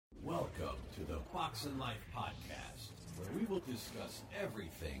Boxing Life podcast, where we will discuss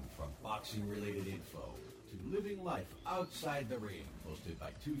everything from boxing-related info to living life outside the ring. Hosted by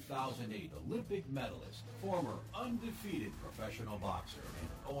 2008 Olympic medalist, former undefeated professional boxer,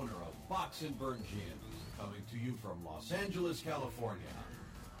 and owner of Box and Burn Gyms. Coming to you from Los Angeles, California,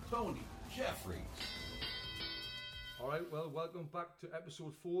 Tony Jeffries. Alright, well, welcome back to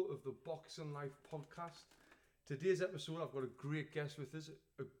episode 4 of the Boxing Life podcast. Today's episode, I've got a great guest with us,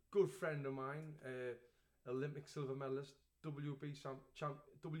 a good friend of mine, Olympic silver medalist, WBC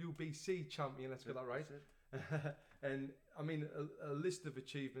champion, let's get that right. And I mean, a list of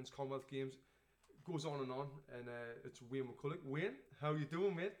achievements, Commonwealth Games, goes on, and it's Wayne McCulloch. Wayne, how you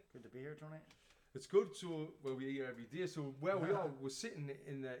doing, mate? Good to be here, Tony. It's good. So, well, we're here every day. So where we are, we're sitting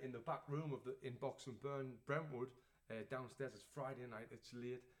in the back room of in Box and Burn, Brentwood, downstairs. It's Friday night. It's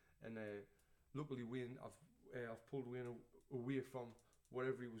late, and luckily Wayne, I've pulled Wayne away from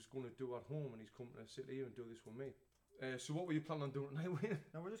whatever he was going to do at home, and he's come to sit here and do this with me. So what were you planning on doing tonight, Wayne?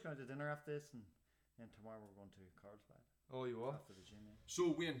 No, we're just going to dinner after this, and then tomorrow we're going to Carlsbad. Oh, you are? After the gym, yeah.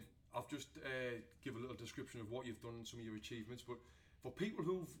 So Wayne, I've just give a little description of what you've done and some of your achievements, but for people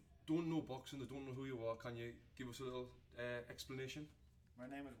who don't know boxing, they don't know who you are, can you give us a little explanation? My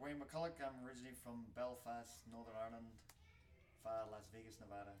name is Wayne McCulloch. I'm originally from Belfast, Northern Ireland, via Las Vegas,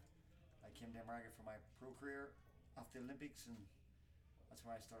 Nevada. I came to America for my pro career after the Olympics, and that's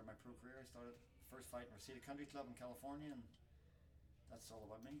where I started my pro career. I started first fight in Reseda Country Club in California, and that's all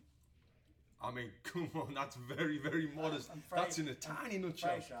about me. I mean, come on, that's very, very modest. That's in a tiny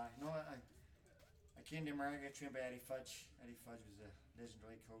nutshell. Very shy. No, I came to America trained by Eddie Fudge. Eddie Fudge was a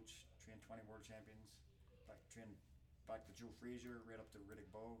legendary coach, trained 20 world champions, trained back to Joe Frazier, right up to Riddick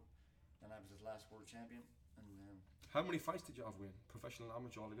Bowe. Then I was his last world champion. And how many fights did you have, Wayne? Professional and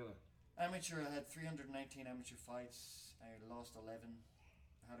amateur altogether? Amateur, I had 319 amateur fights. I lost 11.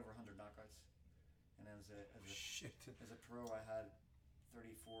 I had over 100 knockouts. And then as a pro, I had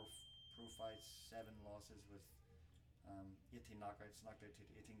 34 pro fights, 7 losses with 18 knockouts, knocked out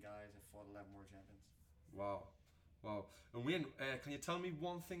 18 guys. I fought 11 world champions. Wow. And Wayne, can you tell me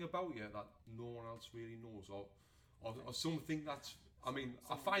one thing about you that no one else really knows, or something that's, I mean,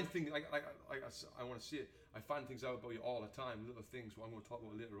 I find things, like I want to say it, I find things out about you all the time, little things, what I'm going to talk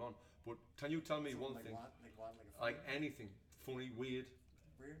about later on, but can you tell me one thing? Like anything, funny, weird?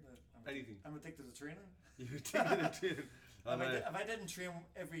 Anything. I'm addicted to training. You're addicted to training. If I didn't train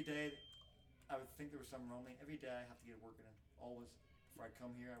every day, I would think there was something wrong with me. Every day I have to get working in. Always. Before I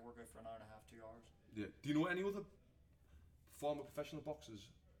come here, I work out for an hour and a half, 2 hours. Yeah. Do you know any other former professional boxers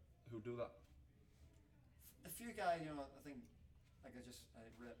who do that? A few guys, I think, like I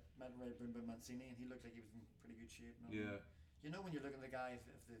met Ray Boom Mancini, and he looked like he was in pretty good shape. Yeah. When you're looking at the guys,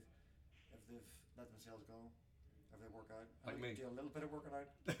 if they've let themselves go, if they work out. Like me. Do a little bit of working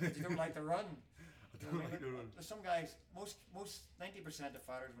out. But you don't like to run. I don't like to run. There's some guys, most 90% of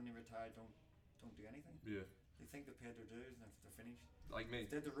fighters when they retire don't do anything. Yeah. They think they've paid their dues and they're finished. Like me.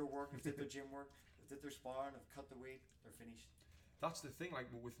 If they did the road work, if they did their gym work, if they did their sparring, if they cut the weight, they're finished. That's the thing, like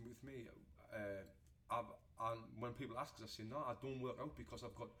with me, and when people ask us, I say, no, I don't work out because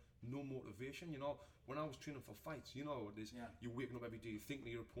I've got no motivation. When I was training for fights, it is, you're waking up every day, you're thinking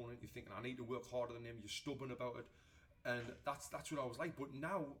of your opponent, you're thinking, I need to work harder than him, you're stubborn about it, and that's what I was like. But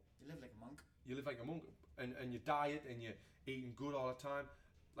now you live like a monk. And you diet and you're eating good all the time.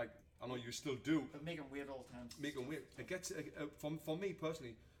 Like, I know you still do, but making weight all the time. Making weight. It gets for me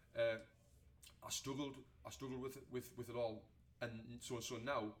personally. I struggled with it all, and so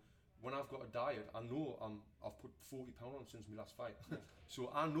now when I've got a diet, I know I've put 40 pounds on since my last fight. Yeah.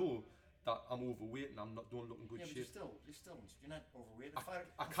 So I know that I'm overweight and I'm not doing looking good shape. You're not overweight. I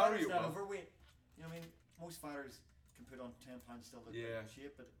carry it well. Overweight. Most fighters can put on 10 pounds still look good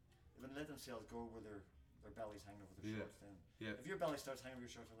shape, but if they let themselves go where their belly's hanging over their shorts, then if your belly starts hanging over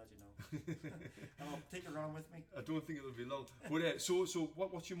your shorts, I'll let you know. And I'll take you around with me. I don't think it'll be long. But so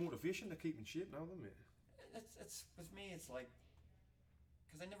what's your motivation to keep in shape now, then, mate? It's with me. It's like,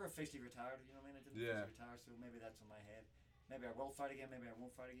 because I never officially retired. I didn't officially retire, so maybe that's in my head. Maybe I will fight again. Maybe I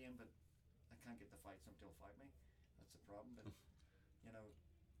won't fight again. But I can't get the fight. Somebody will fight me. That's the problem. But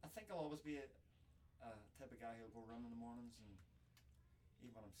I think I'll always be a type of guy who'll go run in the mornings, and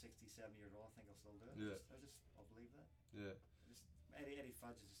even when I'm 60, 70 years old, I think I'll still do it. Yeah. I'll believe that. Yeah. Eddie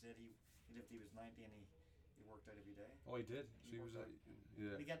Fudge, as I said, he lived. He was 90 and he worked out every day. Oh, he did. So he was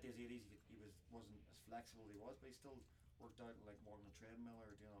When he got to his 80s, he wasn't as flexible as he was, but he still worked out like more on a treadmill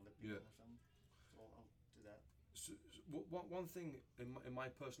or doing a lip or something. So I'll do that. So one thing in my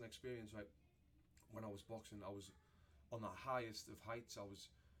personal experience, right, when I was boxing, I was on the highest of heights. I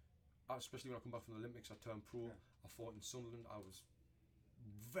was, especially when I come back from the Olympics, I turned pro. Yeah. I fought in Sunderland. I was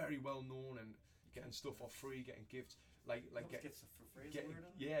very well known, and getting stuff for free, getting gifts, like Get stuff for free. Is it weird,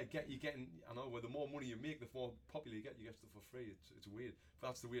 isn't it? you're getting. I know, where the more money you make, the more popular you get stuff for free. It's weird, but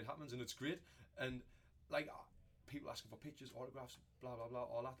that's the way it happens, and it's great. And like people asking for pictures, autographs, blah blah blah,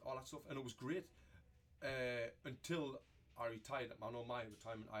 all that stuff, and it was great until I retired. I know my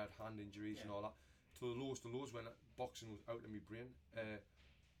retirement, I had hand injuries and all that. To the lows when boxing was out of my brain.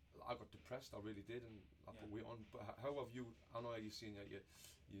 I got depressed, I really did, and I put weight on. But how have you? I know you're saying that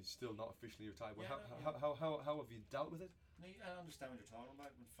you're still not officially retired. But how have you dealt with it? No, I understand what you're talking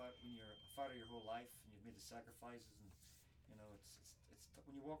about. When you're a fighter your whole life and you've made the sacrifices, and it's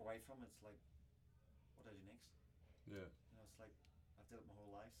when you walk away from it, it's like, what do I do next? Yeah. It's like I've did it my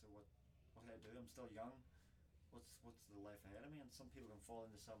whole life. So what do I do? I'm still young. What's the life ahead of me? And some people can fall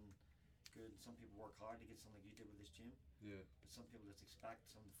into something good. And some people work hard to get something like you did with this gym. Yeah. But some people just expect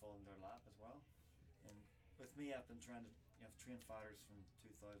something to fall in their lap as well. And with me, I've been trying to train fighters from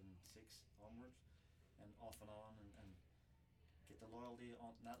 2006 onwards, and off and on, and get the loyalty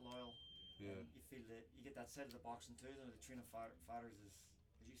on that loyal. Yeah. And you feel that you get that side of the boxing too. The training fighters is,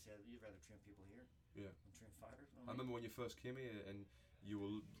 as you said, you'd rather train people here. Yeah. Than train fighters. I remember when you first came here, and you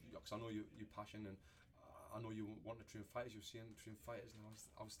were, because I know your passion, and I know you want to train fighters. You were saying train fighters, and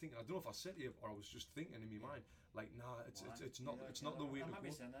I was thinking. I don't know if I said to you, or I was just thinking in my mind, like, nah, it's not the way to go. I might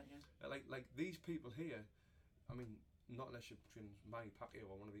be saying that, yeah. Like these people here, I mean, not unless you're training Manny Pacquiao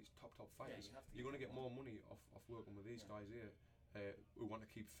or one of these top fighters, you're going to get more money off working with these guys here who want to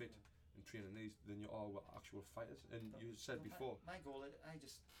keep fit and training these than you are with actual fighters. And you said before, my goal, I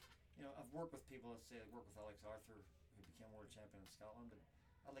just, I've worked with people. Let's say I worked with Alex Arthur, who became world champion in Scotland, but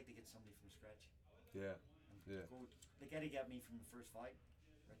I'd like to get somebody from scratch. Yeah. Yeah. They got to get me from the first fight,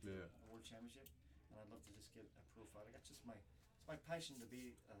 right to the world championship, and I'd love to just get a pro fighter. That's just it's my passion to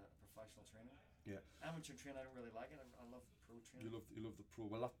be a professional trainer. Yeah. Amateur training, I don't really like it. I love pro training. You love the pro.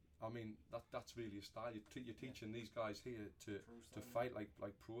 Well, that's really a style. You're teaching these guys here to fight like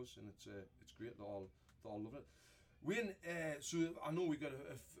pros, and it's great. They all love it. Wayne, so I know we got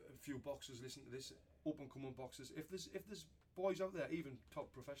a few boxers listening to this, up and coming boxers. If there's boys out there, even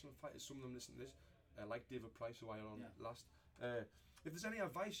top professional fighters, some of them listen to this. Like David Price, who I had on last. If there's any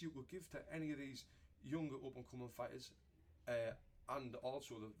advice you would give to any of these younger up-and-coming fighters, and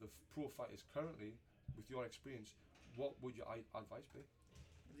also the pro fighters currently, with your experience, what would your advice be?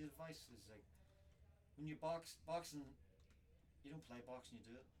 The advice is like, when you boxing, you don't play boxing, you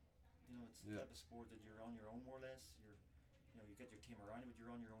do it. It's the type of sport that you're on your own, more or less. You get your team around you, but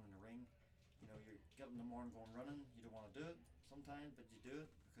you're on your own in the ring. You get up in the morning going running. You don't want to do it sometimes, but you do it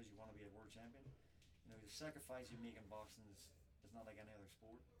because you want to be a world champion. The sacrifice you make in boxing is not like any other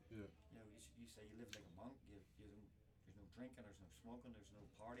sport. Yeah. You say you live like a monk. There's no drinking, there's no smoking, there's no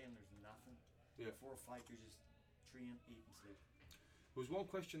partying, there's nothing. Yeah. Before a fight, you just train, eat, and sleep. There's one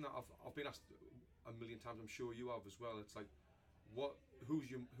question that I've been asked a million times. I'm sure you have as well. It's like,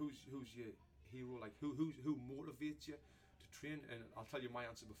 who's your hero? Like who motivates you to train? And I'll tell you my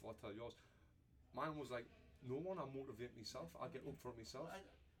answer before I tell yours. Mine was like, no one. I motivate myself. I get up for it myself.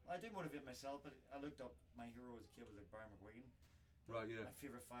 I do motivate myself, but I looked up my hero as a kid was like Brian McGuigan. Right, yeah. My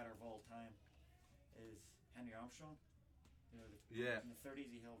favourite fighter of all time is Henry Armstrong. In the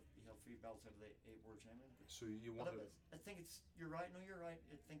 30s, he held 3 belts out of the 8 world champions. So you want to? I think you're right. No, you're right.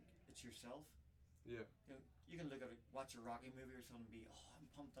 I think it's yourself. Yeah. You can look at watch a Rocky movie or something, and be I'm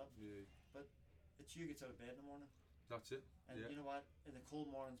pumped up. Yeah. But it's you gets out of bed in the morning. That's it. And you know what? In the cold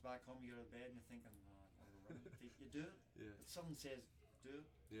mornings back home, you get out of bed and you're thinking, you do it. Yeah. But someone says, do it.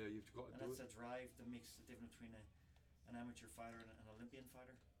 Yeah, you've got to do it. And that's a drive that makes the difference between an amateur fighter and an Olympian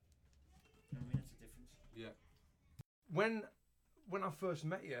fighter. You know what I mean? It's a difference. Yeah. When I first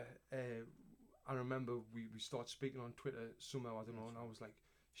met you, I remember we started speaking on Twitter somehow, I don't know, and I was like,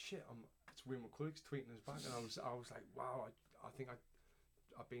 shit, it's Wayne McCulloch's tweeting us back, and I was like, wow, I think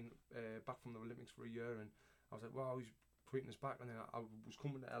I've been back from the Olympics for a year, and I was like, wow, he's tweeting us back, and then I was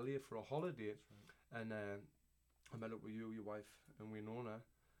coming to LA for a holiday, and I met up with you, your wife, and Winona,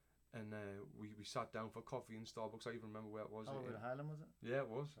 and we sat down for coffee in Starbucks. I even remember where it was. Oh, in Highland, was it? Yeah, it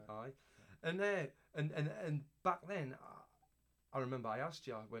was. Right. Aye, and back then, I remember I asked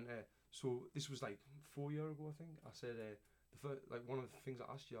you when. So this was like 4 years ago, I think. I said one of the things I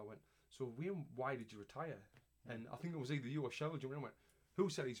asked you, I went, so Wayne, why did you retire? Yeah. And I think it was either you or Cheryl. Do you remember?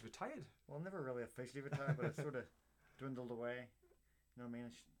 Who said he's retired? Well, never really officially retired, but it sort of dwindled away. You know what I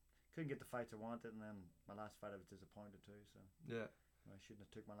mean? Couldn't get the fights I wanted, and then my last fight I was disappointed too. So yeah, I shouldn't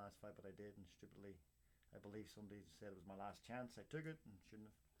have took my last fight, but I did, and stupidly, I believe somebody said it was my last chance. I took it and shouldn't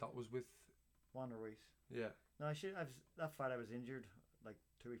have. That was with Wander Ruiz. Yeah. No, that fight I was injured like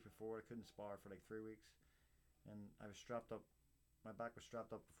 2 weeks before. I couldn't spar for like 3 weeks, and I was strapped up. My back was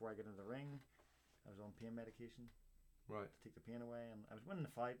strapped up before I got into the ring, I was on pain medication Right. to take the pain away, and I was winning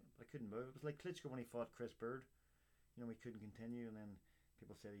the fight, but I couldn't move. It was like Klitschko when he fought Chris Bird. You know, he couldn't continue, and then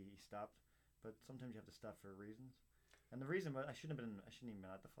people said he stopped. But sometimes you have to stop for reasons. And the reason I shouldn't even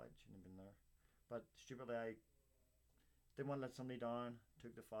been at the fight. Shouldn't have been there. But stupidly, I didn't want to let somebody down.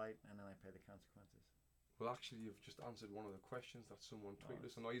 Took the fight, and then I paid the consequences. Well, actually, you've just answered one of the questions that someone tweeted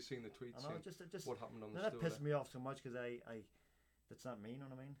us. I know you've seen the tweet I know, saying it just what happened on the that store. pissed me off so much because I that's not me. You know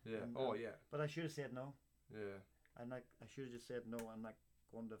what I mean? Yeah. Yeah. But I should have said no. Yeah. I should have just said no. I'm not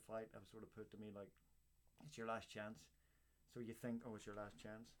going to fight. I was sort of put to me like, it's your last chance. So you think, oh, it's your last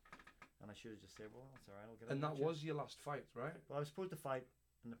chance, and I should have just said, well, it's all right. I'll get. And that was your last fight, right? Well, I was supposed to fight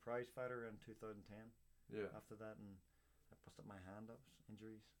in the Prize Fighter in 2010. Yeah. After that, and I busted my hand up,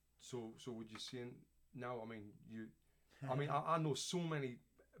 injuries. So would you say now? I mean, I know so many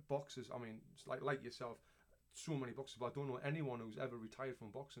boxers. I mean, like yourself, so many boxers, but I don't know anyone who's ever retired from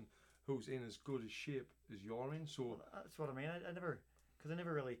boxing who's in as good a shape as you're in. So well, that's what I mean. I never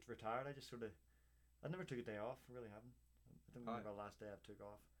really retired. I never took a day off. I really haven't. I don't remember the last day I took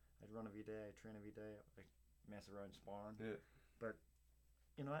off. I'd run every day. I'd train every day. I mess around sparring. Yeah. But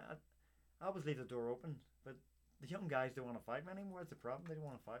you know, I always leave the door open. But the young guys don't want to fight me anymore. That's the problem. They don't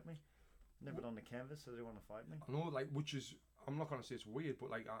want to fight me. Never done the canvas, so they don't want to fight me. I know, like, which is, I'm not gonna say it's weird,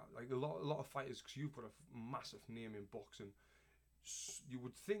 but like a lot of fighters, because you've got a massive name in boxing, you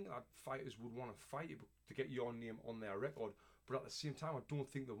would think that fighters would want to fight you to get your name on their record, but at the same time, I don't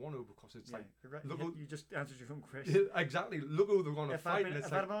think they want to, because it's like, look, you just answered your own question. Exactly. Look who they're gonna fight.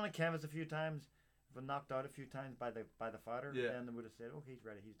 If I'd been on the canvas a few times, if I'd knocked out a few times by the fighter, then they would have said, "Oh, he's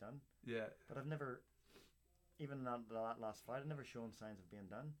ready, he's done." Yeah. But I've never, even that last fight, I've never shown signs of being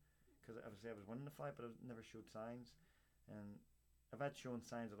done. Because obviously I was winning the fight, but I never showed signs. And if I'd shown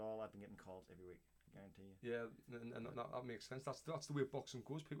signs at all, I've been getting calls every week. I guarantee you. Yeah, and that makes sense. That's the way boxing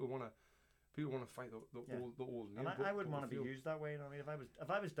goes. People want to fight the old name. And I wouldn't want to be used that way. You know what I mean?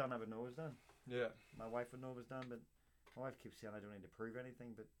 If I was done, I would know it was done. Yeah. My wife would know it was done, but my wife keeps saying I don't need to prove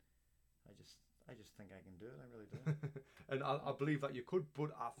anything. But I just think I can do it. I really do. And I believe that you could,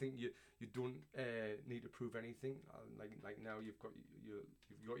 but I think you don't need to prove anything. Like now you've got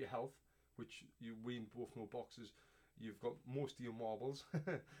your health, which we both know boxers. You've got most of your marbles.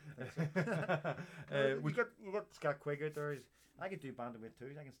 You got Scott Quigg out there. I could do bantamweight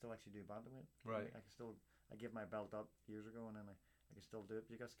too. I can still actually do bantamweight. Right. I gave my belt up years ago, and then I can still do it.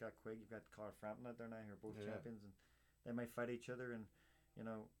 You got Scott Quigg. You've got Carl Frampton out there now, who are both champions, and they might fight each other. And you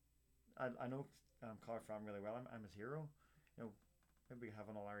know, I know Carl Frampton really well. I'm his hero. You know, maybe we have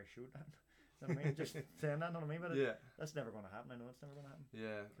an all-Irish showdown. You know what I mean? Just saying that, know what I mean? But that's never going to happen. I know it's never going to happen.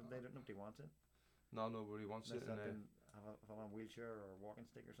 Yeah. Nobody wants it. No, nobody wants it. If I'm on a wheelchair or a walking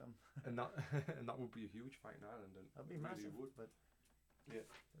stick or something. and that would be a huge fight in Ireland. And that'd be massive. Would. But yeah.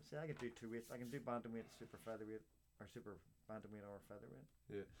 See, I can do two weights. I can do bantamweight, super featherweight, or super bantamweight or featherweight.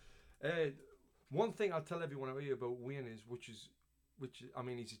 Yeah. One thing I'll tell everyone out here about Wayne is, which I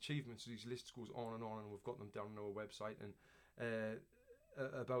mean, his achievements, his list goes on, and we've got them down on our website and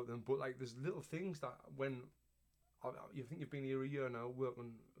about them. But like, there's little things that when you think you've been here a year now,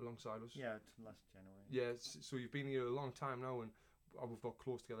 working alongside us. Yeah, it's last January. Yeah, so you've been here a long time now, and we've got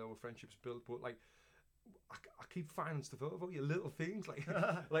close together, our friendship's built. But like, I keep finding stuff out about you, little things like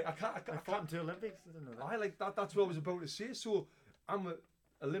like I fought in 2 Olympics. I didn't know that. I like that. That's what I was about to say. So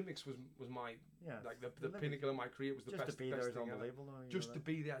Olympics was my like the pinnacle of my career. It was the just best. To be there is thing unbelievable. Ever. Just to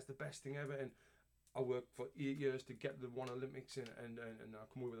be there is the best thing ever. And I worked for 8 years to get the one Olympics and I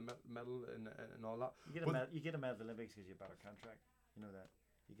come away with a medal and all that. You get a medal at the Olympics because you have a better contract. You know that.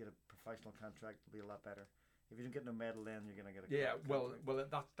 You get a professional contract, it'll be a lot better. If you don't get no medal, then you're gonna get a well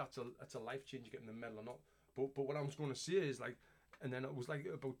that's a life change getting the medal or not. But what I was going to say is like, and then it was like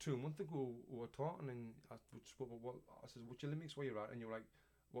about 2 months ago we were talking, and I spoke about what I said, which Olympics were you at? And you were like,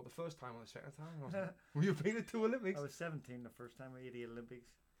 what, the first time or the second time? And I was like, well, you've been at 2 Olympics. I was 17 the first time I ate the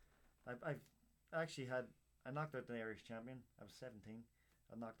Olympics. I knocked out the Irish champion. I was 17.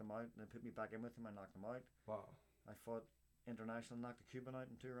 I knocked him out, and they put me back in with him. I knocked him out. Wow. I fought international, knocked the Cuban out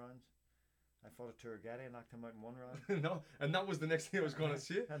in 2 rounds. I fought a Turgati, I knocked him out in 1 round. No, and that was the next thing I was going to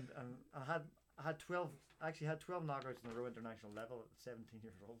say. And I had 12 knockouts in a row international level at 17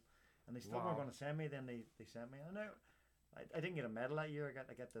 years old, and they still weren't going to send me. Then they sent me. I know I didn't get a medal that year. I got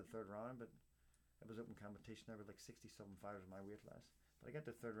to the 3rd round, but it was open competition. There were like 60-something fighters in my weight class, but I got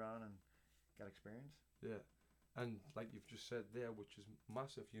to the 3rd round and got experience. Yeah, and like you've just said there, which is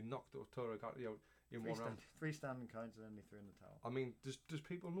massive. You knocked Turgati out in 1 round. 3 standing counts, and then they threw in the towel. I mean, does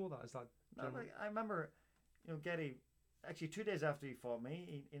people know that? Is that? No, I remember, Getty. Actually, 2 days after he fought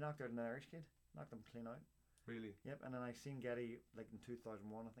me, he knocked out an Irish kid. Knocked him clean out. Really? Yep. And then I seen Getty like in 2001.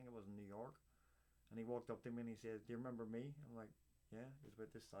 I think it was in New York, And he walked up to me and he said, "Do you remember me?" I'm like, "Yeah, he was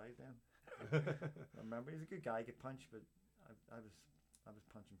about this size then." I remember he's a good guy. He could punch, but I was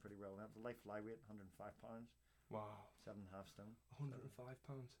punching pretty well. That was a light flyweight, 105 pounds. Wow. 7.5 stone. 105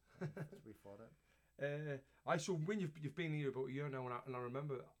 pounds. So we fought it. So when you've been here about a year now, and I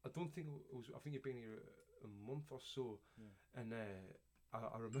remember, I don't think it was. I think you've been here a month or so, and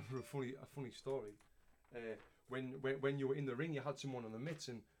I remember a funny story. When you were in the ring, you had someone on the mitts,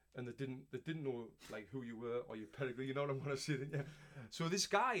 and they didn't know like who you were or your pedigree. You know what I'm gonna say? Yeah. So this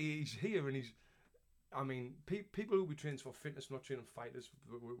guy, he's here, and he's. I mean, people who we train for fitness, not training fighters.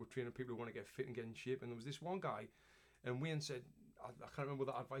 We're training people who want to get fit and get in shape. And there was this one guy, and Wayne said, I can't remember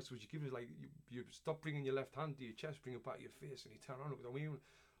what that advice was you give us. Like, you stop bringing your left hand to your chest, bring it back to your face. And he turned around, and Wayne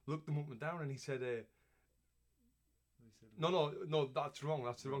looked him up and down, and he said, no, that's wrong.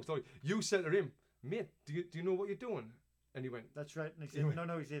 That's the wrong story. You said to him, "Mate, do you know what you're doing?" And he went, "That's right." And he said,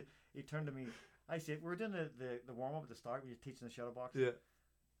 "No." He said, he turned to me. I said, "We're doing the warm up at the start when you're teaching the shadow box." Yeah.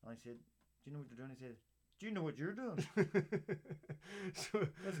 And I said, "Do you know what you're doing?" He said, "Do you know what you're doing?" So,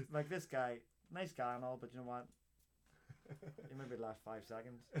 like this guy, nice guy and all, but you know what? He maybe last 5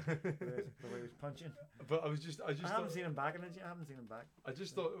 seconds the way he was punching. But I haven't seen him back in it. I haven't seen him back. I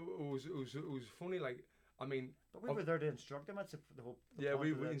just thought it was funny. Like, I mean, but we were there to instruct him. That's the whole. Yeah,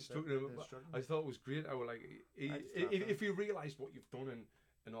 we instructed him. I thought it was great. How like if he realised what you've done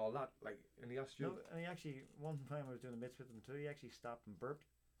and all that, like, and he asked you. No, and he actually, one time I was doing the mitts with him too. He actually stopped and burped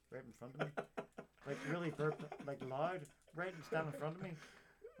right in front of me, like really burped, like loud, right and stand in front of me.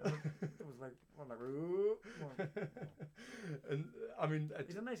 It was like, ooh. And I mean,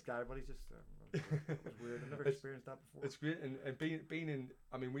 he's a nice guy, but he's just it was weird. I've never experienced that before. It's great, and being in.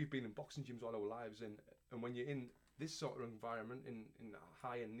 I mean, we've been in boxing gyms all our lives, and when you're in this sort of environment in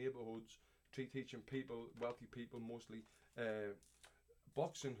high-end neighbourhoods, teaching people, wealthy people mostly,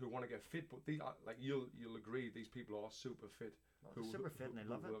 boxing who want to get fit, but like you'll agree, these people are super fit. Well, super fit, and they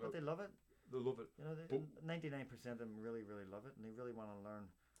love it. But they love it. They love it. You know, 99% of them really, really love it, and they really want to learn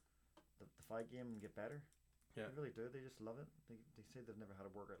the fight game and get better. Yeah, they really do. They just love it. They say they've never had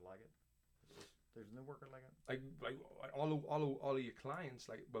a workout like it. There's no workout like it. Like all of your clients,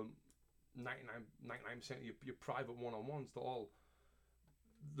 like, well, 99% of your private one-on-ones,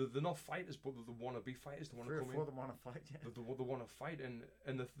 they're not fighters, but they want to be fighters. They want to come in. They want to fight. Yeah. They want to fight, and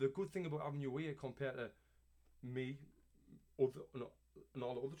the good thing about having you here compared to me, and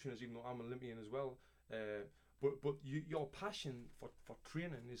all the other trainers, even though I'm an Olympian as well, but your passion for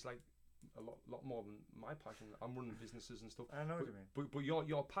training is like a lot more than my passion. I'm running businesses and stuff. I know what you mean. But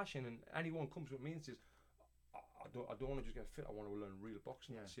your passion, and anyone comes with me and says, I don't want to just get fit. I want to learn real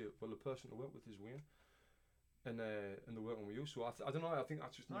boxing. Yeah. I say, well, the person to work with is Wayne, and they're working with you. So I don't know. I think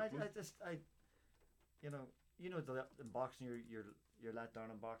that's just. No, you know, in boxing you're let down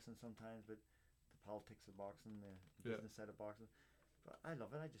in boxing sometimes, but the politics of boxing, the business side of boxing. But I love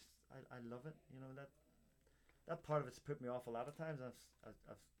it. I love it. You know, that part of it's put me off a lot of times. I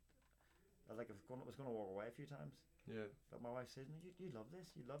was going to walk away a few times. Yeah. But my wife says, "No, you love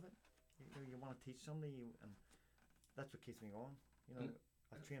this. You love it. You want to teach somebody, and that's what keeps me going. You know,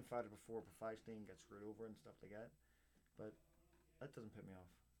 I've trained fighters before, but fights and get screwed over and stuff like that. But that doesn't put me off.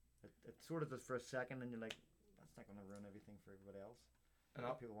 It sort of does for a second, and you're like, that's not going to ruin everything for everybody else. And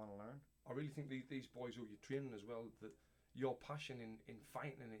people want to learn. I really think these boys who you're training as well, that your passion in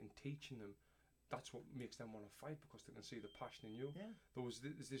fighting and in teaching them, that's what makes them want to fight, because they can see the passion in you. Yeah.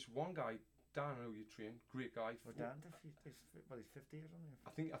 There's this one guy, Dan, who you train, great guy. Well, Dan, he's 50 or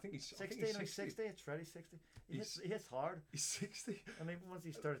something. I think he's 60. He's 60. It's Freddy's 60. He hits hard. He's 60. I mean, once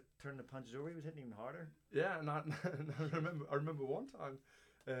he started turning the punches over, he was hitting even harder. Yeah, and I remember one time,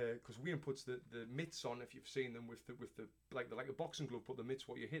 because Wayne puts the mitts on, if you've seen them, with the like a boxing glove, put the mitts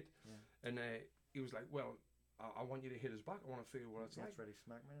what you hit, and he was like, well, I want you to hit us back. I want to feel what it's like. That's ready,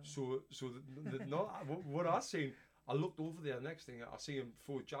 smack man. So what I seen, I looked over there. The next thing I see him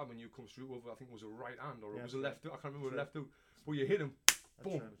throw a jab, and you come through over. I think it was a right hand or it was a left hook. I can't remember the left hook. But you hit him,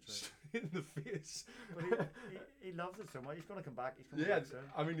 boom, right. In the face. But he loves it so much. He's going to come back. He's coming back soon.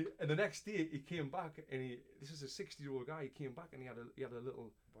 I mean, and the next day he came back, and this is a 60-year-old guy. He came back, and he had a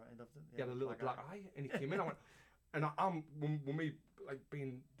little. Boy, he loved it. He had a little black eye, and he came in. I went, and I'm when me like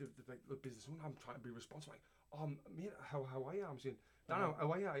being the businessman, I'm trying to be responsible. Like, mate, how are you? I'm saying, Dan,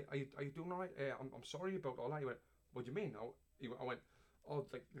 how are you? Are you doing all right? I'm sorry about all that. He went, what do you mean? I went, oh,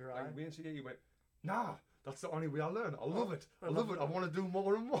 like Wayne said, he went, nah, that's the only way I learn. I love it. I love it. I want to do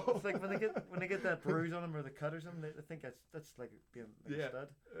more and more. It's like when they get that bruise on them or the cut or something, they think that's like being a stud.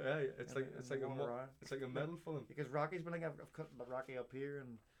 Yeah, it's like a medal for them. Because Rocky's been like, I've cut Rocky up here,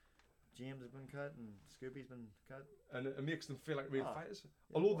 and James has been cut and Scooby's been cut. And it makes them feel like real fighters.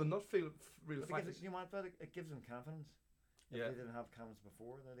 Yeah, Although well, they're not real but fighters. you know what? But it gives them confidence. If Yeah. they didn't have confidence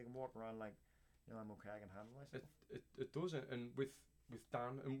before, then they can walk around like, I'm okay, I can handle myself. It does, and with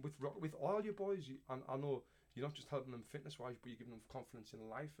Dan and with all your boys, I know you're not just helping them fitness wise, but you're giving them confidence in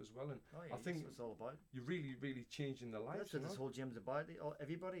life as well. And Oh yeah, I think that's what it's all about. you're really changing their lives. That's what this whole gym's about.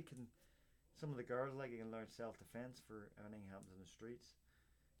 Everybody can. Some of the girls like you can learn self-defense for anything happens in the streets,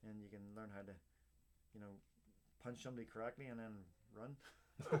 and you can learn how to, punch somebody correctly and then run.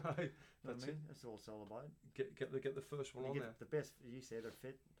 That's it. That's what it's all about. Get the first one on there. The best. You say they're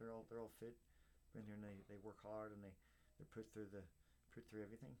fit. They're all fit. Go in here and they work hard and they're put through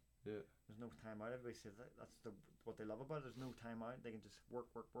everything. Yeah. There's no time out. Everybody says that's what they love about it. There's no time out. They can just work.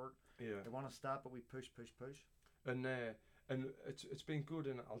 Yeah. They want to stop, but we push. And it's been good,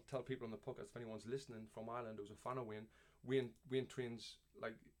 and I'll tell people on the podcast if anyone's listening from Ireland who's a fan of Wayne. Wayne trains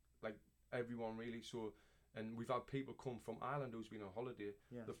like everyone really. So, and we've had people come from Ireland who's been on holiday.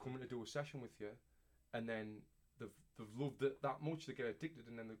 Yeah. They've come in to do a session with you, and then they've loved it that much they get addicted,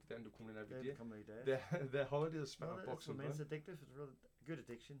 and then they end up coming in every day. Come every day. Their holiday is spent on It's boxing. addictive. It's a real good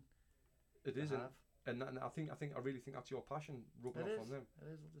addiction. It is, have. and I really think that's your passion rubbing off on them.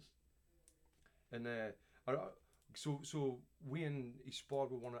 It is. We'll just. And so Wayne, he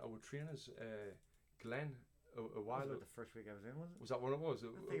sparred with one of our trainers, Glenn, a while ago. The first week I was in, was it? Was that what it was?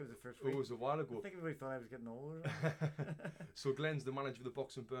 I think it was the first week. It was a while ago. I think everybody thought I was getting older. So Glenn's the manager of the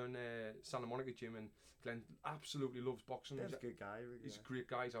Boxing Burn Santa Monica gym, and Glenn absolutely loves boxing. He's a good guy. He's a great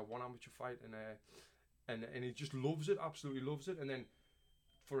guy. He's had one amateur fight, and he just loves it, absolutely loves it. And then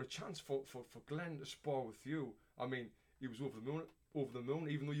for a chance for Glenn to spar with you, I mean, he was over the moon,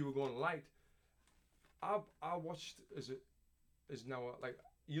 even though you were going light. I watched as now like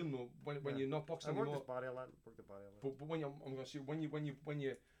when you're not boxing anymore. Work the body a lot. But when I'm gonna say when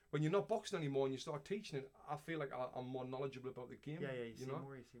you're not boxing anymore and you start teaching it, I feel like I'm more knowledgeable about the game. Yeah, you see know?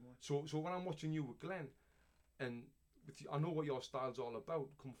 more. You see more. So when I'm watching you with Glenn, and I know what your style's all about,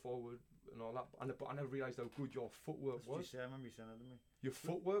 come forward and all that, but I never realised how good your footwork That's what was. you say. I remember you saying that to me. Your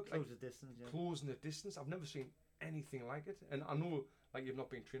footwork, Closing the distance. Yeah. Closing the distance. I've never seen anything like it, and I know like you've not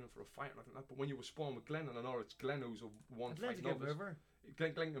been training for a fight or nothing like that, but when you were sparring with Glenn, and I know it's Glenn who's a one fight novice.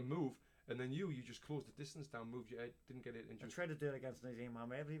 Glenn can move, and then you just closed the distance down, moved your head, didn't get it, and just. I tried to do it against Nazim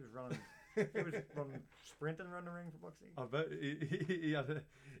Hamed. He was running. He was sprinting around the ring for boxing. I bet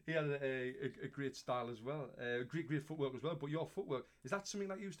he had a great style as well, great footwork as well. But your footwork, is that something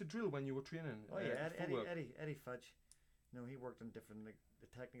that you used to drill when you were training? Oh yeah, Eddie Fudge. He worked on different the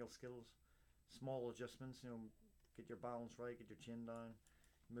technical skills, small adjustments. Get your balance right, get your chin down,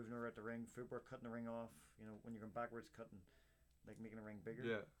 moving around the ring, footwork, cutting the ring off. When you're going backwards, cutting, like making the ring bigger.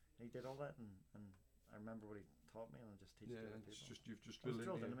 Yeah. He did all that, and I remember what he taught me, and I just teach it to people. You've just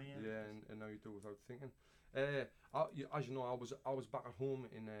drilled into me. Yeah, and now you do it without thinking. As you know, I was back at home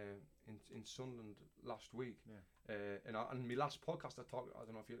in Sunderland last week. Yeah. And my last podcast I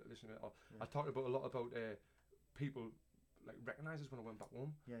don't know if you're listening to it, I talked about a lot about people like recognise us when I went back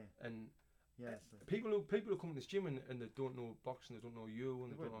home. Yeah. And yes. People who come to this gym and they don't know boxing, they don't know you,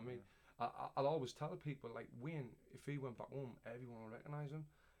 and they don't know me. Yeah. I'll always tell people like Wayne, if he went back home, everyone will recognise him.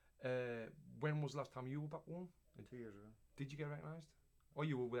 When was the last time you were back home? 2 years ago. Did you get recognised? Or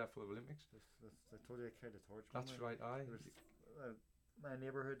you were there for the Olympics? I told you I carried the torch. That's right. My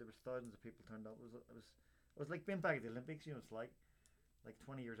neighbourhood, there was thousands of people turned up. It was like being back at the Olympics. It's like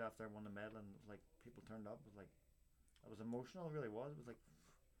 20 years after I won the medal, and it was like people turned up. It was like I was emotional. It really was. It was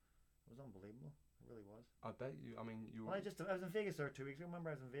unbelievable. It really was. I bet you. I mean, you. Well, I was in Vegas there 2 weeks ago. Remember,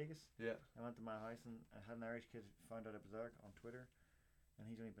 I was in Vegas. Yeah. I went to my house and I had an Irish kid found out I was there on Twitter, and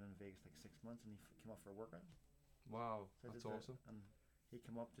he's only been in Vegas like 6 months, and he came up for a workout. Wow, So that's awesome. And he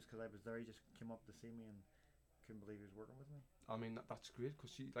came up just because I was there. He just came up to see me and couldn't believe he was working with me. I mean, that's great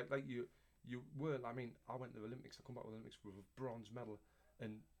because like you were. I mean, I went to the Olympics. I come back with the Olympics with a bronze medal,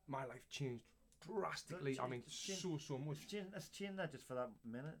 and my life changed drastically. I mean, so much. It's changed not just for that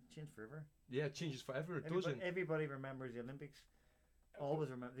minute. It changed forever. Yeah, it changes forever. It doesn't. Everybody remembers the Olympics. They always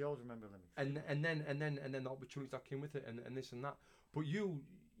remember the Olympics. And then the opportunities that came with it, and this and that. But you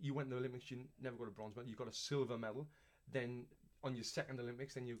went to the Olympics. You never got a bronze medal. You got a silver medal. Then on your second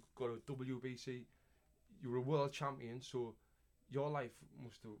Olympics, then you got a WBC. You were a world champion. So your life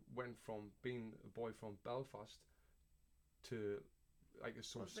must have went from being a boy from Belfast to like a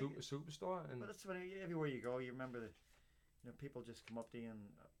superstar. And but that's when everywhere you go, you remember people just come up to you and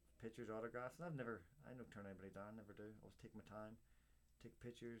pictures, autographs. And I don't turn anybody down. Never do. I always take my time, take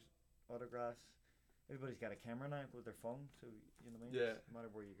pictures, autographs. Everybody's got a camera now with their phone, so you know what I mean. Yeah. No matter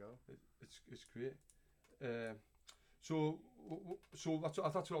where you go. It's great. So that's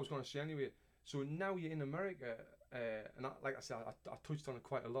what I was going to say anyway. So now you're in America, and like I said, I touched on it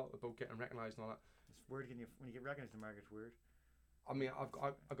quite a lot about getting recognised and all that. It's weird when you get recognised in America. It's weird. I mean, I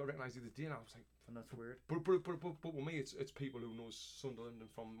got recognised the other day, and I was like, And that's weird. But with me, it's people who knows Sunderland and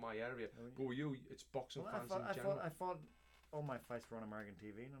from my area. Oh, yeah. But with you, it's boxing Well, fans in general. I thought all my fights were on American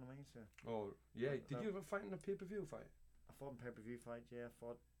TV. You know what I mean? So Oh yeah, did that- you ever fight in a pay-per-view fight? I fought in pay-per-view fight. Yeah,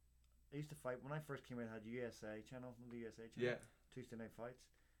 I used to fight when I first came out. I had USA channel, the USA channel. Yeah. Tuesday night fights.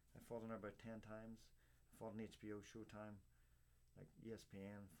 I fought on there about 10 times. I fought on HBO, Showtime, like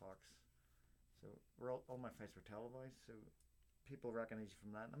ESPN, Fox. So all my fights were televised. So people recognise you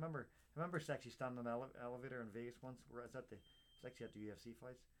from that. And I remember actually standing in an elevator in Vegas once. Where I was it's actually at the UFC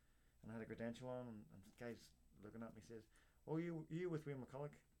fights, and I had a credential on, and the guy's looking at me, says, "Oh, you with William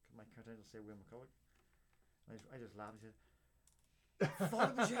McCulloch?" Because my credentials say William McCulloch. And I just laughed and said, "I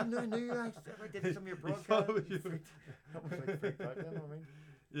thought it was you. I knew you. I did some of your broadcasts." it was you. I was like freaked out. You know what I mean?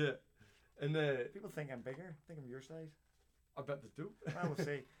 Yeah, and People think I'm bigger. Think I'm your size. I bet they do. I will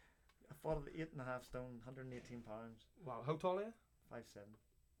say, I fought at 8.5 stone, 118 pounds, Wow, how tall are you? 5'7".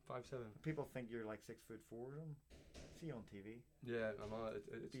 5'7". People think you're like 6'4". See you on TV. Yeah, I know it's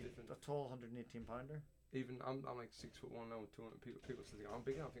Be different. a tall 118 pounder. Even I'm like 6'1" now, and 200 people still think I'm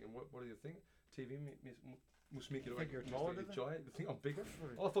bigger. I'm thinking, what do you think? TV must make you Think you're taller, do they? enjoy it. They think I'm bigger. Good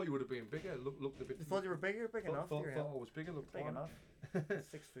for you. Oh, I thought you would have been bigger. Looked a bit. You thought you were bigger? Big enough? Thought You're I was bigger. Looked big fine. enough.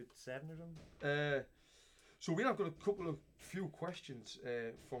 6'7" or something. So we have got a few questions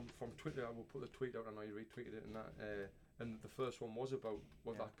from Twitter. I will put the tweet out. I know you retweeted it and that. And the first one was about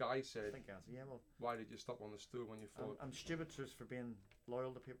what Yeah. that guy I said. think answer. Yeah, well, Why did you stop on the stool when you fought? I'm stupid just for being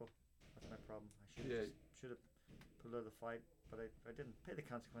loyal to people. That's my problem. I should have pulled out of the fight, but I didn't. Pay the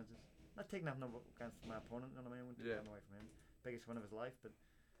consequences. Not taking nothing against my opponent. You know what I mean? I wouldn't take Yeah. nothing away from him. Biggest win of his life, but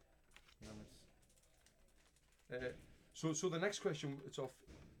you know it's. So the next question, it's off.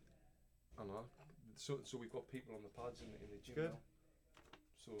 I don't know. So we've got people on the pads in the gym Good. now.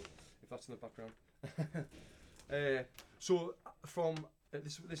 So if that's in the background. So from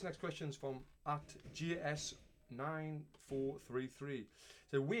this next question is from @GS9433.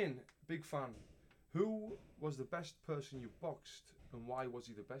 So Wayne, big fan. Who was the best person you boxed, and why was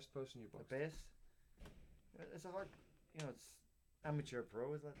he the best person you The boxed? best. It's a hard. It's amateur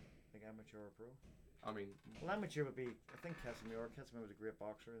pro. Is that like amateur or pro? I mean, Well, amateur would be. I think Casimir. Casimir was a great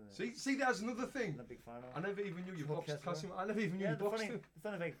boxer. And see, that's another thing. I'm a big fan of. I never even knew you Fuck boxed Casimir. Casimir. I never even knew Yeah, you the boxed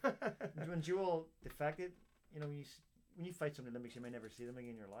funny him. thing, when Joel defected, you know, when you fight somebody that makes you may never see them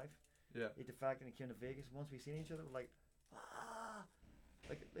again in your life. Yeah. He defected and he came to Vegas. Once we seen each other, we're like,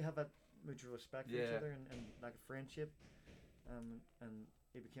 like they have that mutual respect for each Yeah. other and like a friendship. And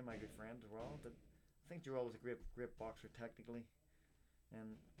he became my good friend as well. But I think Joel was a great boxer technically,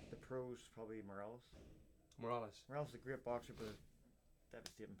 and the pros probably Morales. Morales. Morales was a great boxer, but a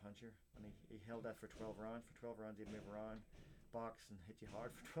devastating puncher, and he held that for 12 rounds. For 12 rounds, he'd move around, box, and hit you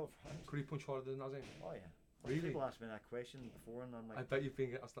hard for 12 rounds. Could he punch harder than Nazim? Oh yeah. Really? People asked me that question before, and I'm I like, bet you've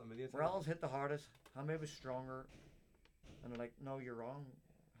been asked that a million times. Morales hit the hardest. Hamed was stronger, and they're like, no, you're wrong.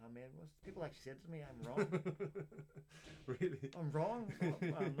 Hamed was. People actually said to me, I'm wrong. Really? I'm wrong. No,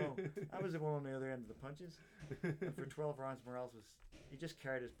 I was the one on the other end of the punches. And for 12 rounds, Morales he just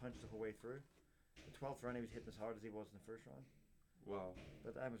carried his punch the whole way through. The 12th round, he was hitting as hard as he was in the first round. Wow.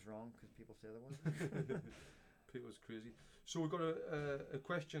 But I was wrong because people said I was. People's crazy. So we've got a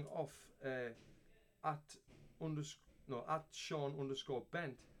question off at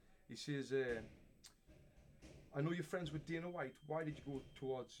Sean_Bent. He says, I know you're friends with Dana White. Why did you go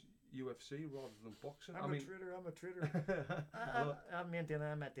towards UFC rather than boxing? I'm a traitor. I met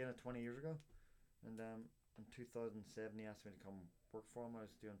Dana 20 years ago, and in 2007 he asked me to come work for him. I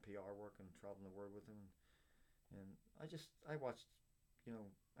was doing PR work and traveling the world with him, and I watched, you know,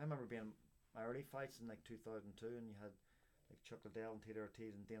 I remember being my early fights in like 2002, and you had like Chuck Liddell and Tito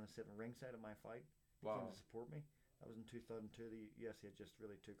Ortiz and Dana sitting ringside at my fight. Wow. Came to support me. That was in 2002. The UFC had just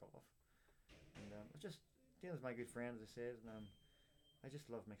really took off, and it just Dana's my good friend, as I said, and I just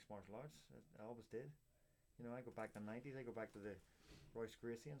love mixed martial arts. I always did. You know, I go back to the 90s. I go back to the Royce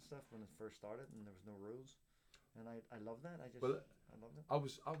Gracie and stuff when it first started, and there was no rules, and I love that. I love it. I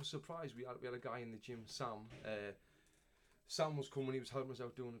was surprised. We had a guy in the gym, Sam. Sam was coming. He was helping us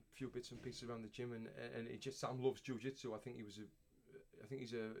out doing a few bits and pieces around the gym, and Sam loves jiu-jitsu. I think he's a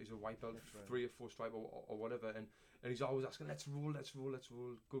white belt, That's right. 3 or 4 stripe or whatever, and he's always asking, let's roll,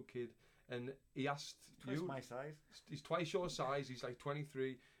 good kid. And he asked Twice you, my size. he's twice your size. He's like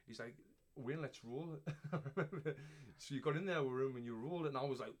 23. He's like, Wayne, let's roll. So you got in there with him and you rolled, and I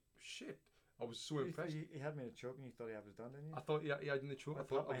was like, shit. I was so impressed. He had me in a choke and you thought I was done, didn't you? I thought he had in the choke. I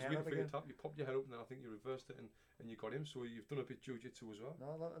thought I was waiting for you to again. tap. You popped your head up, and then I think you reversed it, and you got him. So you've done a bit jiu-jitsu as well.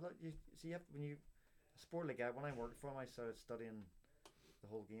 No, you see, when you a sport like that, when I worked for him, I started studying the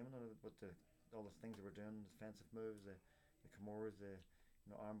whole game and all the things that we're doing, defensive moves, the kimuras, the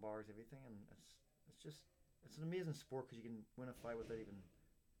arm bars, everything, and it's an amazing sport because you can win a fight without even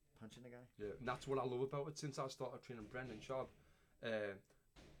punching a guy. Yeah, and that's what I love about it. Since I started training Brendan Sharp,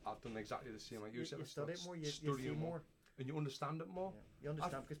 I've done exactly the same. Like you said, You study it more, you study feel it more, and you understand it more. Yeah. You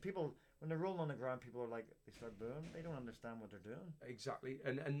understand because people, when they're rolling on the ground, people are like, they start booing. They don't understand what they're doing. Exactly,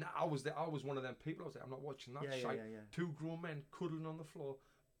 and I was one of them people. I was like, I'm not watching that shite. Yeah. Two grown men cuddling on the floor.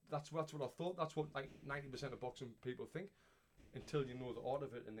 That's what I thought. That's what like 90% of boxing people think, until you know the art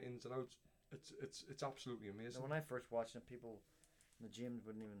of it and the ins and outs. It's absolutely amazing. Now, when I first watched it, people in the gym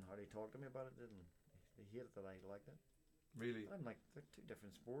wouldn't even hardly talk to me about it. They hated that I liked it. Really? I'm like, they're two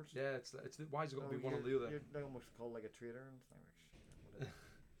different sports. Yeah, why is it got to be one or the other? You're almost called like a traitor and stuff.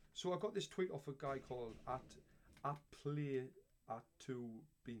 So I got this tweet off a guy called at play at to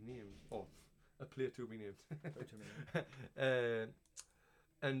be named. Oh, a player to be named.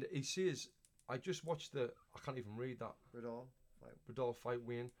 And he says, I just watched I can't even read that. Riddle fight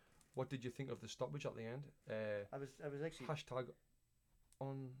Wayne. What did you think of the stoppage at the end? I was actually hashtag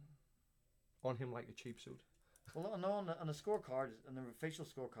on him like a cheap suit. Well, no, on the scorecards, on the official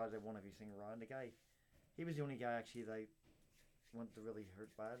scorecards, I won every single round. The guy, he was the only guy actually that I wanted to really hurt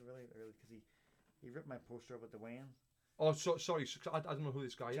bad, really, because he ripped my poster up at the weigh-in. Oh, sorry, I don't know who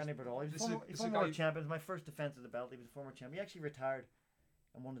this guy is. Johnny Bradall. He was a former world champion. My first defense of the belt. He was a former champion. He actually retired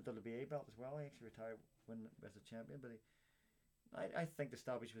and won the WBA belt as well. He actually retired as a champion, but I think the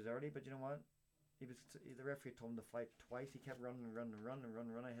stoppage was early. But you know what? The referee told him to fight twice. He kept running.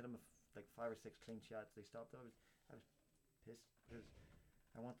 I hit him with like 5 or 6 clean shots. They stopped. I was pissed because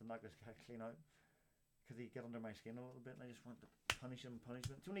I wanted to knock this guy clean out because he got under my skin a little bit, and I just wanted to punish him.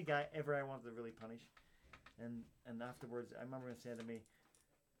 Punishment. It's the only guy ever I wanted to really punish. And afterwards, I remember him saying to me,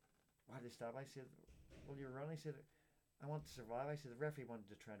 "Why did they stop?" I said, "Well, you're running." He said, "I want to survive." I said, "The referee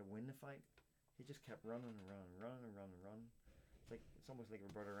wanted to try to win the fight. He just kept running. It's almost like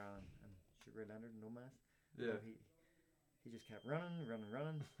Roberto Ran and Sugar Ray Leonard and Nomas. Yeah. He just kept running.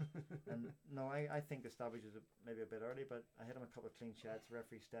 And no, I think the stoppage was maybe a bit early, but I hit him a couple of clean shots. The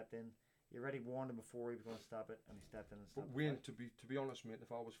referee stepped in. He already warned him before he was going to stop it, and he stepped in and stopped it. But Wayne, to be honest, mate,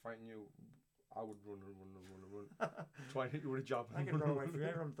 if I was fighting you, I would run. Try and hit you with a jab. I can run away from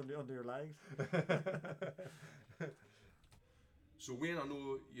you, run under your legs. So Wayne, I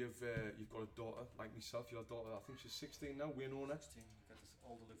know you've got a daughter like myself. Your daughter, I think she's 16 now. Wayne Ona. 16. Got this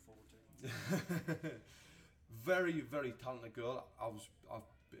all to look forward to. Very, very talented girl.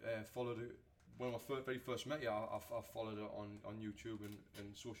 I've followed her when I very first met you. I've followed her on YouTube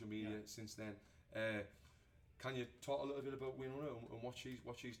and social media since then. Can you talk a little bit about Winona and what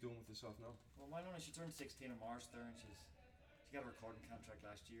she's doing with herself now? Well, Winona, she turned 16 in March there, and she got a recording contract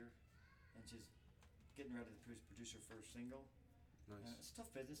last year, and she's getting ready to produce her first single. Nice. It's a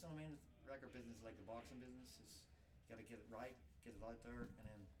tough business, I mean, record business like the boxing business. You got to get it right, get it out there, and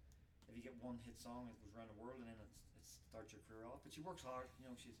then if you get one hit song, it goes around the world, and then it starts your career off. But she works hard,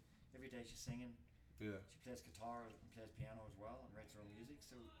 every day she's singing. Yeah. She plays guitar and plays piano as well, and writes her own music.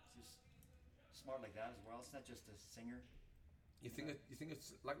 So she's smart like that as well. It's not just a singer. You think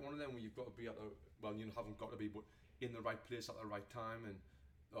it's like one of them where you've got to be haven't got to be, but in the right place at the right time, and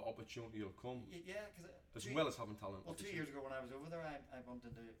the opportunity will come. Yeah, because well as having talent. Well, 2 years ago when I was over there, I bumped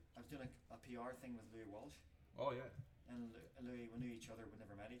into. I was doing a PR thing with Louis Walsh. Oh yeah. And Louis, we knew each other, we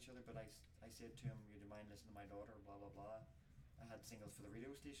never met each other. But I said to him, "Would you mind listening to my daughter?" Blah blah blah. I had singles for the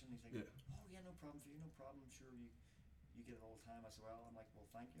radio station. He's like, "Oh yeah, no problem for you, no problem. Sure, you get it all the time." I said, "Well," I'm like, "Well,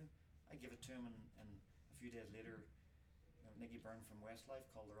 thank you." I give it to him, and a few days later, Nicky Byrne from Westlife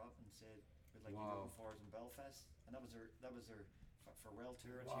called her up and said, "We'd like you to open for us in Belfast," and that was her farewell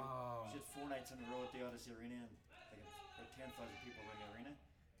tour. And she did 4 nights in a row at the Odyssey Arena, and like about 10,000 people were in the arena.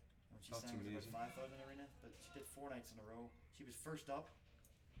 And when she sang, it was about 5,000 in the arena. But she did 4 nights in a row. She was first up,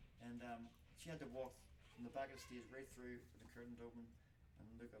 and she had to walk from the back of the stage right through with the curtains open and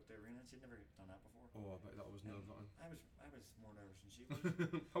look up the arena. She'd never done that before. Oh, I bet that was nerve-wracking. I was more nervous than she was.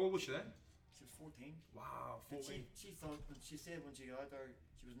 How old was she then? She was 14. Wow, 14. She thought, she said when she got out there,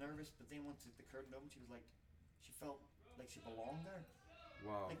 she was nervous, but then once the curtain opened, she felt like she belonged there.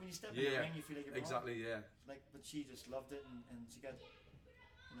 Wow. Like when you step in the ring, you feel like you're exactly, yeah. Like, but she just loved it, and she got,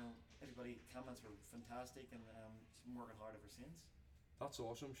 everybody comments were fantastic, and she's been working hard ever since. That's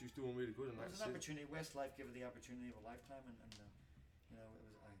awesome. She's doing really good, and it was an opportunity. Westlife gave her the opportunity of a lifetime, and it was.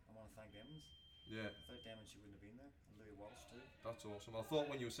 I want to thank them. Yeah. Without them, she wouldn't have been there. And Louis Walsh too. That's awesome. I thought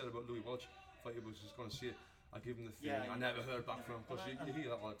when you said about Louis Walsh, I thought you was just going to say, I give him the thing. Yeah, I never heard back from him because and you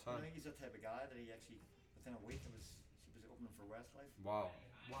hear that all the I time. think he's the type of guy that he actually, within a week, she was opening for Westlife. Wow.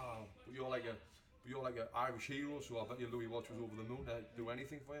 But you're like a Irish hero, so I bet you Louis Walsh was over the moon to do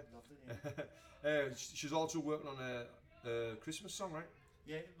anything for you. Loved it. Yeah. She's also working on a Christmas song, right?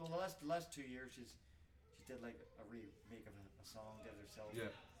 Yeah. Well, the last 2 years, she did like a remake of a song, did it herself.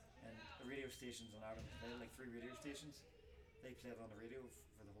 Yeah. And the radio stations in Ireland, they had like 3 radio stations. They played it on the radio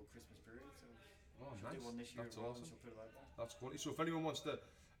for the whole Christmas period. So she'll nice. do one this year. That's as well, awesome. And she'll put it out there. That's quality. So if anyone wants to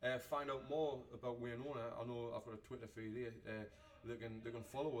find out more about Wynonna, I know I've got a Twitter feed here. They can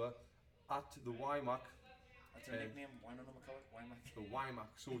follow her at the Wymack. That's her nickname, Wynonna McCulloch. Wymack. The Wymack.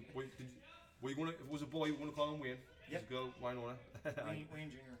 So were you gonna? If it was a boy, you were gonna call him Wayne. If it was a girl, Wynonna. Wayne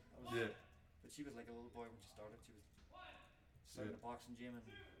Jr. Yeah. But she was like a little boy when she started. She was started a boxing gym and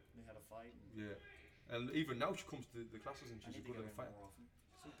knew how to fight. And Yeah. And even now she comes to the classes and I she's a need to good get little her fighter. more often.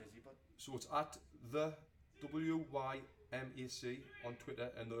 So busy, but So it's at the WYMAC on Twitter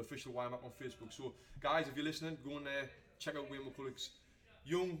and the official YMAC on Facebook. So guys, if you're listening, go on there, check out Wayne McCulloch's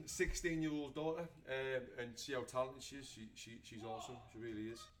young 16-year-old daughter and see how talented she is. She's awesome. She really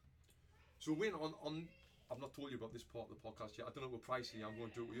is. So Wayne, on I've not told you about this part of the podcast yet. I don't know what pricey I'm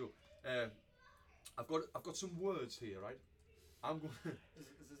going to do it with you. I've got some words here, right? I'm going.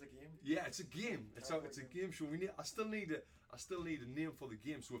 is this a game? Yeah, it's a game. It's a game show. I still need a name for the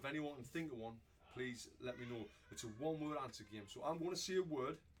game. So if anyone can think of one, please let me know. It's a one-word answer game. So I'm going to say a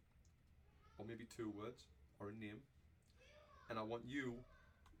word, or maybe 2 words, or a name, and I want you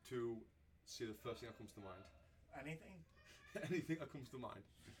to say the first thing that comes to mind. Anything? Anything that comes to mind.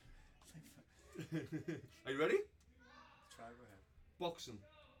 Are you ready? Try, go ahead. Boxing,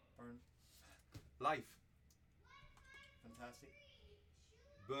 Burn. life, Fantastic.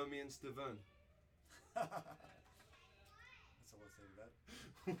 Birmingham Stavern. That's all I'll say to that.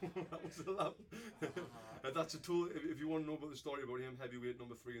 That was a lot. That's a tool. If you want to know about the story about him, heavyweight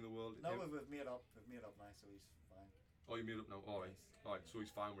number 3 in the world. No, we've made up. We've made up now, so he's fine. Oh, you made up now. All right. So he's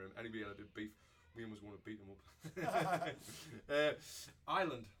fine with him. Anybody that did beef, Wayne was going to beat him up.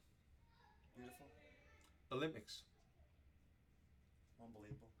 Ireland, Beautiful. Olympics,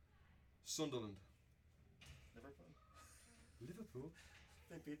 Unbelievable. Sunderland, Liverpool. Liverpool,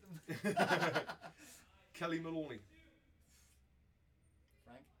 They beat them. Kelly Maloney,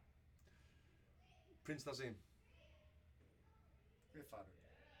 Frank. Prince Nazim, Great father.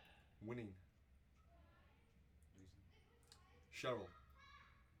 winning, Losing. Cheryl,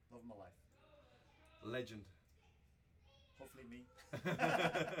 Love my life. legend. Hopefully me.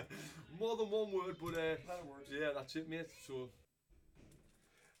 More than one word, but A lot of words. yeah, that's it, mate. So,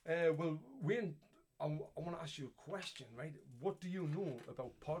 well, Wayne, I want to ask you a question, right? What do you know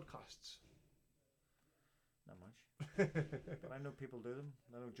about podcasts? Not much. But I know people do them.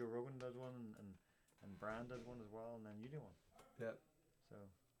 I know Joe Rogan does one, and Brand does one as well, and then you do one. Yeah. So.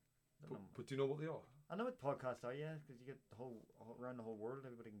 But do you know what they are? I know what podcasts are, yeah, because you get the whole around the whole world,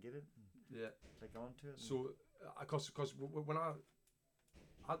 everybody can get it. Yeah. Click onto it. So, because when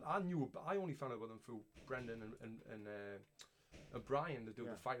I knew, I only found out about them through Brendan and Brian, that do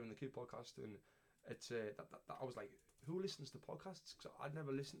the Fighter and the Kid podcast, and it's that I was like, who listens to podcasts? Because I'd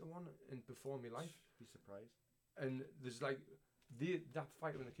never listened to one before in my life. Be surprised. And there's like that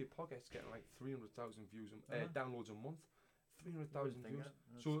Fighter and the Kid podcast getting like 300,000 views, downloads a month, 300,000 views.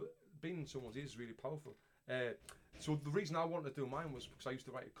 So being in someone's ears is really powerful. So the reason I wanted to do mine was because I used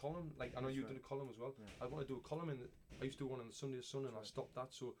to write a column. Like I know you did a column as well. Yeah. I wanted to do a column, and I used to do one on the Sunday Sun, and I stopped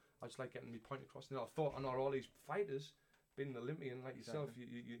that. So I just like getting my point across. And I thought, I know all these fighters, being an Olympian like yourself,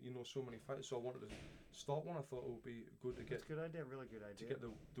 you know so many fighters. So I wanted to start one. I thought it would be good to get. That's a good idea. Really good idea. To get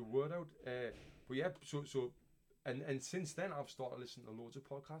the word out. But yeah, so and since then I've started listening to loads of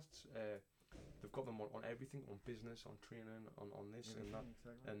podcasts. They've got them on everything, on business, on training, on this and that.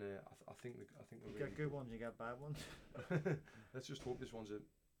 Exactly. And I think they're you really got good ones, you got bad ones. Let's just hope this one's a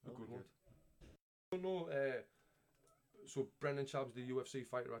good one. I don't know. So Brendan Schaub's the UFC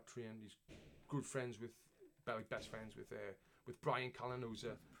fighter I trained. He's good friends with, best friends with Brian Callen, who's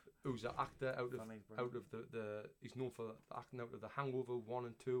an actor out of the he's known for acting out of The Hangover 1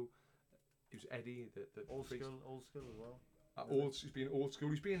 and 2. He was Eddie, the old school as well. He's been old school.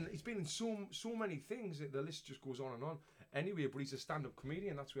 He's been in so many things that the list just goes on and on. Anyway, but he's a stand-up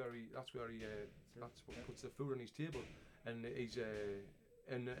comedian. That's what puts the food on his table, and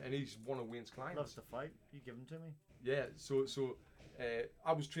he's one of Wayne's clients. Loves to fight. You give him to me. Yeah. So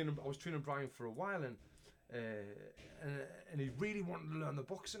I was training Brian for a while, and he really wanted to learn the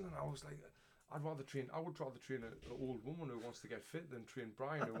boxing, and I was like, I would rather train an old woman who wants to get fit than train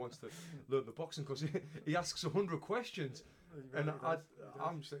Brian who wants to learn the boxing, because he asks 100 questions, and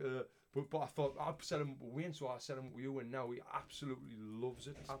I'm just like, but I thought I'd set him up with Wayne, so I set him up with you, and now he absolutely loves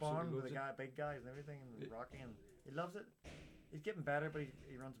it. Sparring with the guy, big guys and everything, and Rocky, and he loves it. He's getting better, but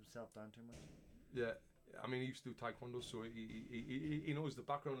he runs himself down too much. Yeah, I mean, he used to do taekwondo, so he knows the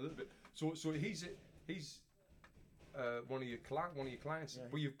background a little bit. So he's one of your clients, Yeah.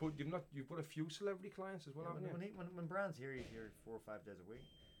 but you've got a few celebrity clients as well, haven't you? When Brian's here, he's here 4 or 5 days a week.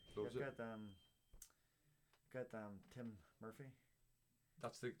 Loves it. Got Tim Murphy.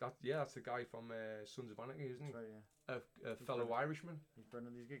 That's the guy from Sons of Anarchy, isn't he? That's right, yeah. A fellow Irishman. He's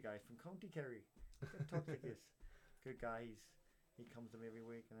brilliant. He's a good guy from County Kerry. Talk like this. Good guy. He comes to me every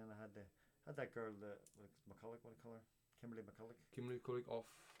week, and then I had that girl, McCulloch. What do you call her? Kimberly McCulloch. Kimberly McCulloch off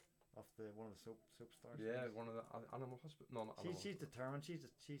one of the soap stars. Yeah, one of the Animal Hospital. No, not Animal She's determined. She's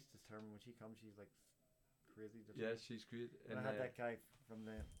determined when she comes. She's like crazy. Yeah, she's great. And I had that guy from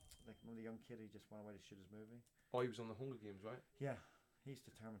one of the young kid. He just went away to shoot his movie. Oh, he was on the Hunger Games, right? Yeah. He's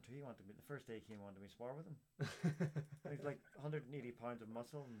determined too. He wanted me. The first day he came, wanted me to spar with him. He's like 180 pounds of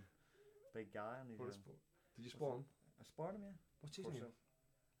muscle and big guy. And did you spar him? I sparred him, yeah. What's his name? So.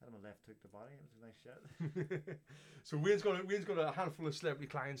 Had him a left hook to body. It was a nice shot. So Wayne's got a handful of celebrity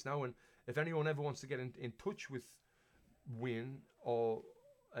clients now, and if anyone ever wants to get in touch with Wayne, or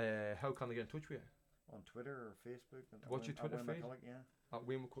how can they get in touch with you? On Twitter or Facebook. What's your Twitter feed? Yeah. At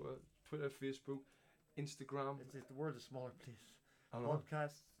Wayne McCulloch, Twitter, Facebook, Instagram. It's the world's a smaller place.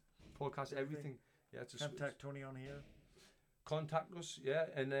 Podcast, everything. Yeah, contact Tony on here. Contact us, yeah,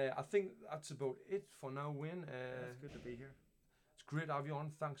 and I think that's about it for now, Wayne. It's good to be here. It's great to have you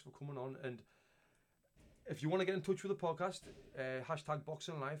on. Thanks for coming on. And if you want to get in touch with the podcast,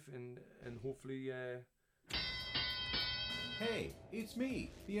 #BoxingLife, and hopefully. Hey, it's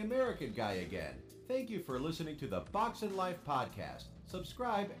me, the American guy again. Thank you for listening to the Boxing Life podcast.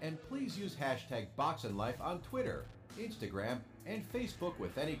 Subscribe and please use #BoxingLife on Twitter, Instagram, and Facebook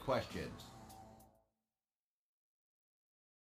with any questions.